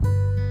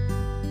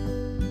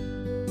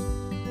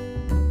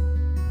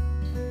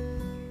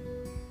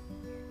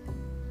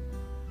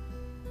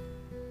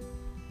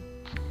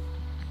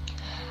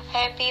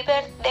Happy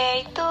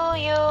birthday to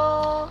you.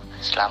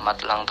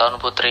 Selamat ulang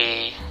tahun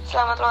Putri.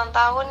 Selamat ulang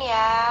tahun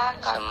ya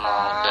kakak.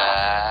 Semoga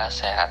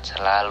sehat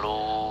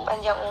selalu,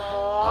 panjang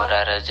umur,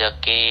 murah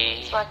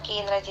rezeki,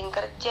 semakin rajin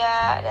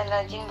kerja dan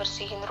rajin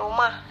bersihin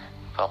rumah.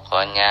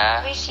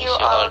 Pokoknya Wish you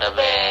all the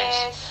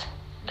best.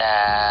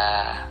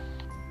 Dah.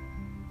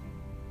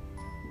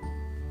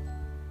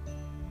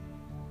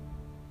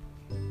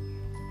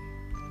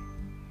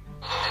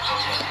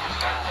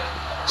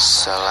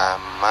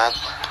 Selamat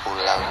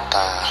ulang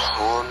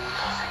tahun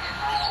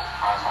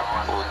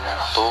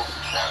untuk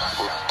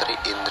Putri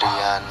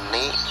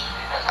Indriani,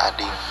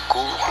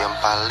 adikku yang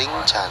paling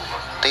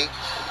cantik.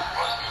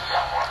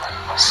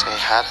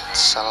 Sehat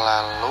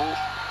selalu,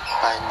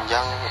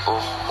 panjang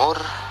umur.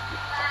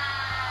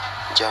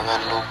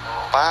 Jangan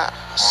lupa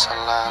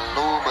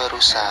selalu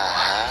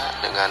berusaha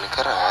dengan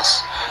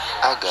keras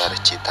agar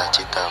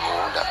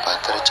cita-citamu dapat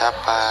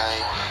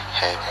tercapai.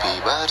 Happy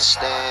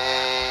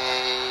birthday.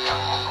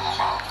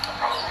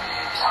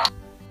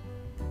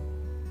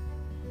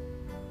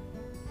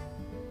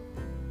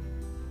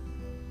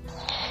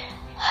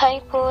 Hai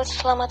Put,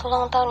 selamat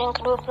ulang tahun yang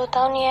ke-20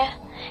 tahun ya.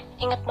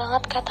 Ingat banget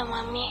kata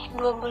Mami,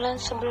 2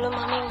 bulan sebelum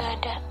Mami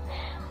gak ada.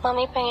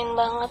 Mami pengen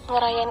banget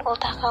ngerayain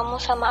ultah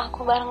kamu sama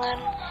aku barengan.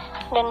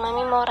 Dan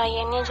Mami mau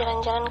rayainnya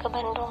jalan-jalan ke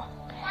Bandung.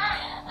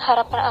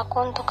 Harapan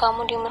aku untuk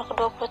kamu di umur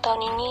ke-20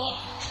 tahun ini,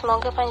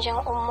 semoga panjang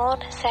umur,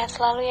 sehat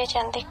selalu ya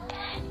cantik.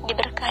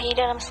 Diberkahi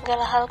dalam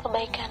segala hal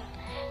kebaikan.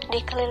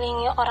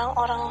 Dikelilingi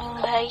orang-orang yang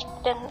baik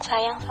dan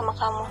sayang sama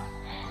kamu.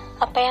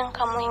 Apa yang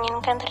kamu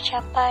inginkan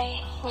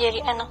tercapai, jadi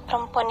anak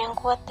perempuan yang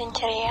kuat dan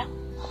ceria,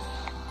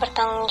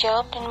 bertanggung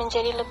jawab dan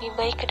menjadi lebih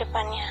baik ke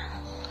depannya.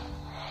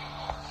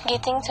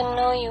 Getting to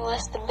know you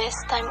was the best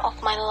time of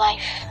my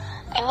life.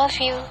 I love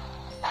you.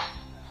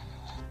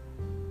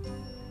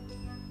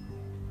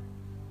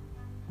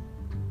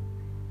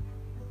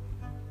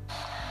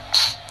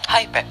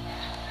 Hai Pep,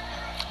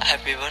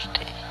 happy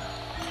birthday.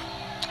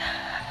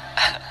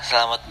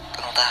 Selamat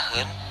ulang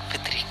tahun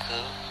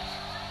putriku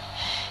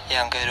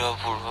yang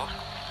ke-20.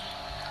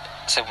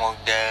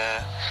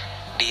 Semoga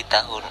di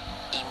tahun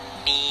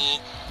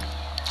ini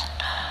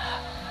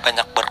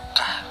banyak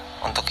berkah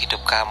untuk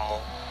hidup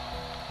kamu.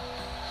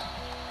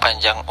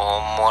 Panjang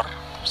umur,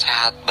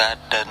 sehat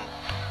badan,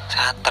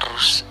 sehat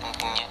terus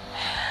intinya.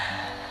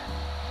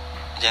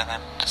 Jangan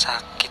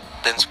sakit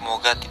dan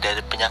semoga tidak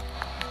ada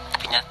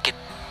penyakit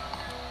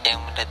yang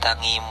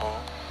mendatangimu.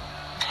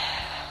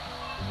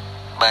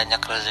 Banyak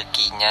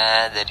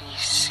rezekinya dari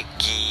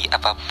segi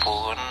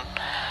apapun.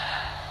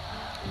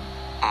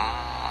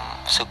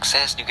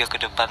 Sukses juga ke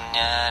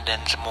depannya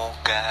dan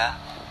semoga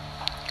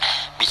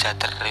bisa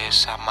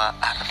terus sama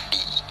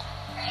Ardi.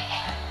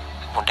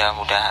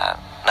 Mudah-mudahan.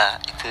 Nah,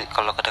 itu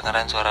kalau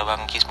kedengaran suara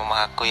bangkis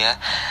mama aku ya,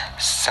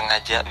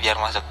 sengaja biar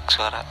masuk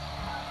suara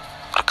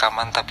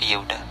rekaman, tapi ya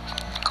udah.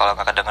 Kalau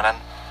nggak kedengaran,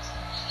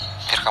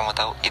 biar kamu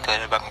tahu itu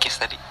ada bangkis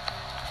tadi.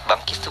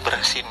 Bangkis tuh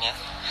berasin ya.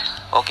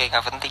 Oke,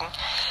 nggak penting.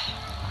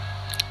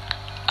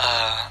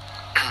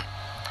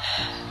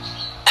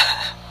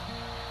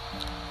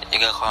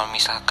 Juga kalau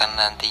misalkan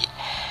nanti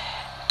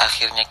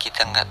akhirnya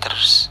kita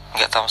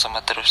nggak sama-sama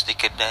terus di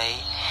kedai,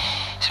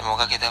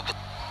 semoga kita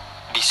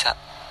bisa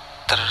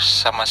terus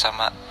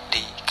sama-sama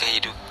di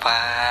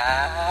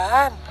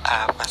kehidupan.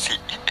 Apa sih?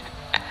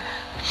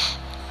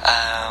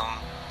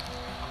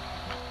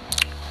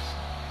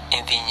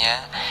 Intinya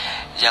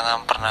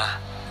jangan pernah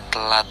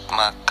telat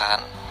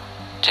makan,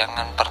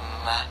 jangan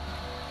pernah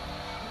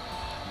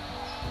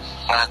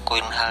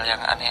ngelakuin hal yang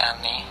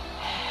aneh-aneh,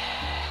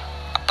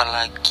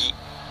 apalagi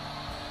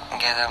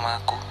nggak sama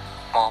aku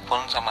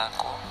maupun sama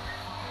aku.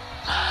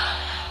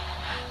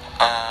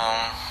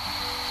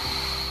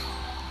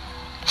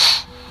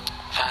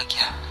 Apalagi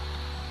ya,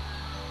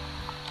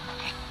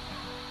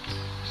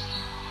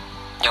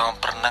 jangan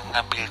pernah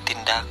ngambil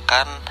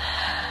tindakan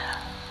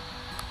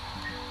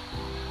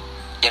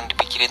yang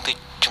dipikirin tuh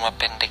cuma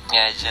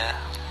pendeknya aja,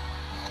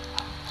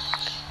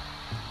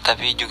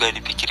 tapi juga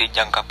dipikirin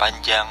jangka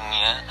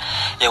panjangnya.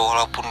 Ya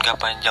walaupun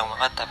gak panjang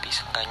banget, tapi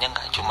seenggaknya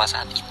gak cuma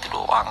saat itu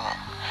doang.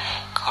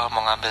 Kalau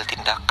mau ngambil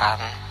tindakan,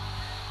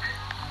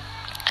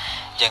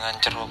 jangan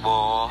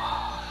ceroboh,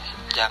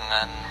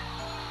 jangan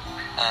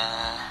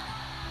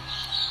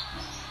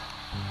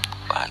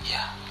apalagi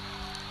ya,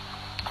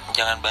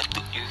 jangan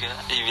batu juga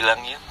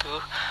dibilangnya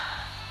tuh.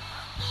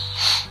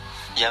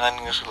 Jangan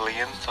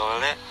ngeselin,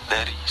 soalnya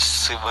dari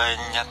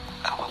sebanyak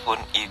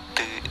apapun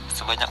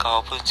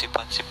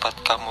sifat-sifat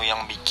kamu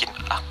yang bikin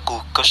aku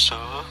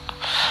kesel,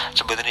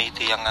 sebenarnya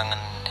itu yang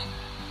kangen.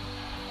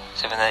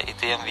 Sebenarnya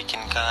itu yang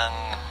bikin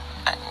kangen.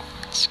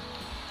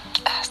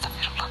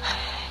 Astagfirullah.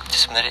 Itu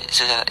sebenarnya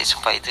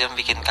sumpah itu yang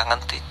bikin kangen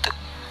tuh itu.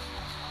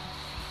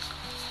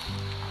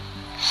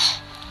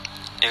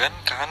 Ya kan,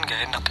 kangen gak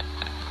enak kan?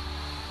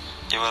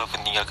 Ya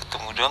walaupun tinggal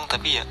ketemu doang,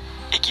 tapi ya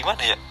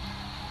gimana ya?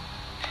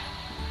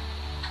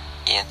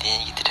 Ya intinya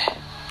gitu deh.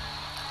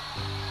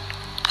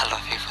 I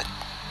love you, Fat.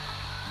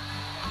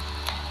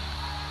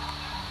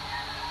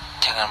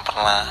 Jangan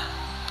pernah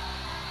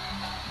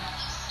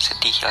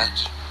sedih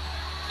lagi.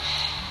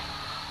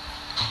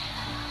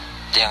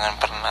 jangan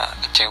pernah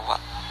kecewa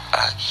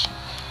lagi,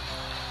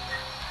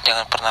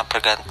 jangan pernah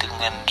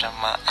bergantungan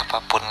sama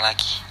apapun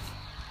lagi,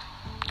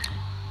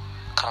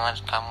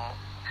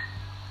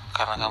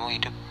 karena kamu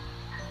hidup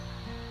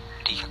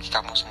di kaki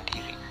kamu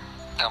sendiri.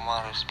 Kamu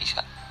harus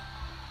bisa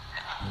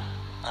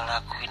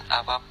ngelakuin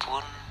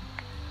apapun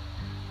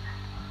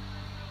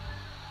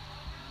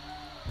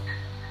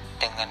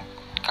dengan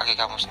kaki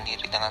kamu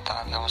sendiri, dengan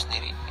tangan kamu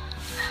sendiri.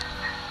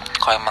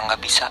 Kalau emang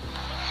gak bisa,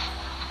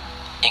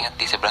 ingat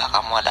di sebelah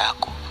kamu ada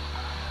aku.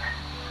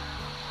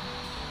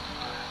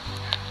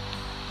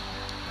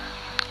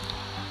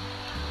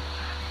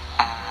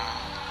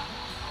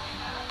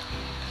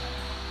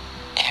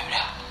 Ya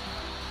udah.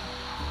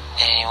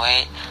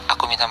 Anyway,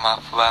 aku minta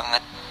maaf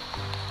banget.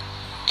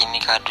 Ini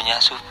kadonya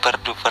super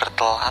duper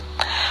telat.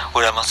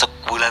 Udah masuk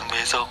bulan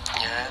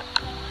besoknya.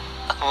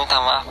 Aku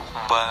minta maaf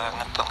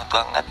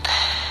banget.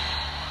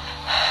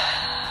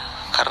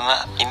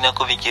 Karena ini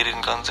aku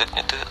pikirin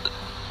konsepnya tuh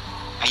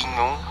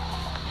bingung.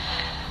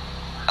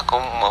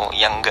 Aku mau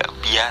yang gak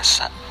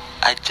biasa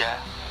aja,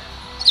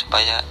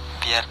 supaya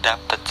biar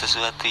dapet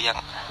sesuatu yang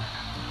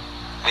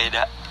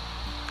beda.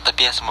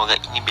 Tapi ya semoga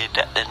ini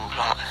beda dan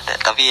belum ada.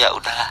 Tapi ya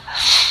udahlah.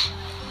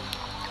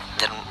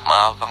 Dan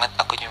maaf banget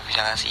aku cuma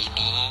bisa ngasih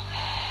ini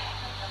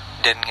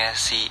dan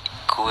ngasih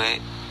kue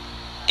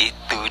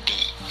itu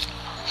di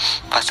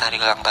pas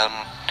hari ulang tahun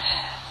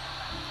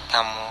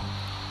kamu.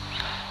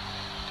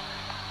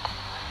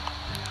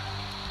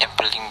 Yang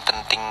paling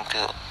penting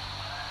tuh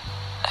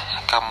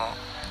kamu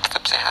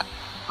tetap sehat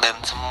dan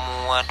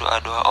semua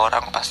doa-doa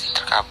orang pasti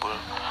terkabul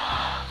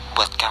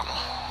buat kamu.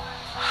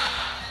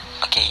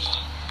 Oke.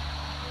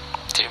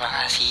 Terima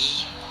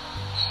kasih.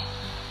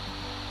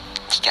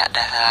 Jika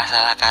ada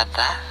salah-salah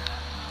kata,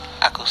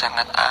 aku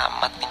sangat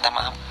amat minta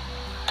maaf.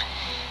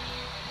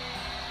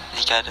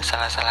 Jika ada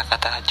salah-salah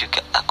kata juga,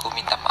 aku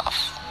minta maaf.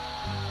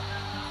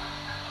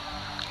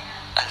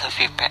 I love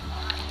you, Pet.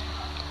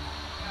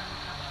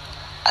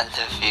 I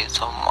love you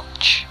so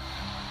much.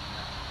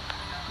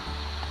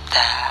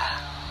 Dah,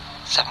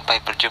 sampai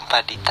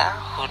berjumpa di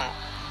tahun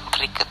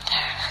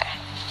berikutnya.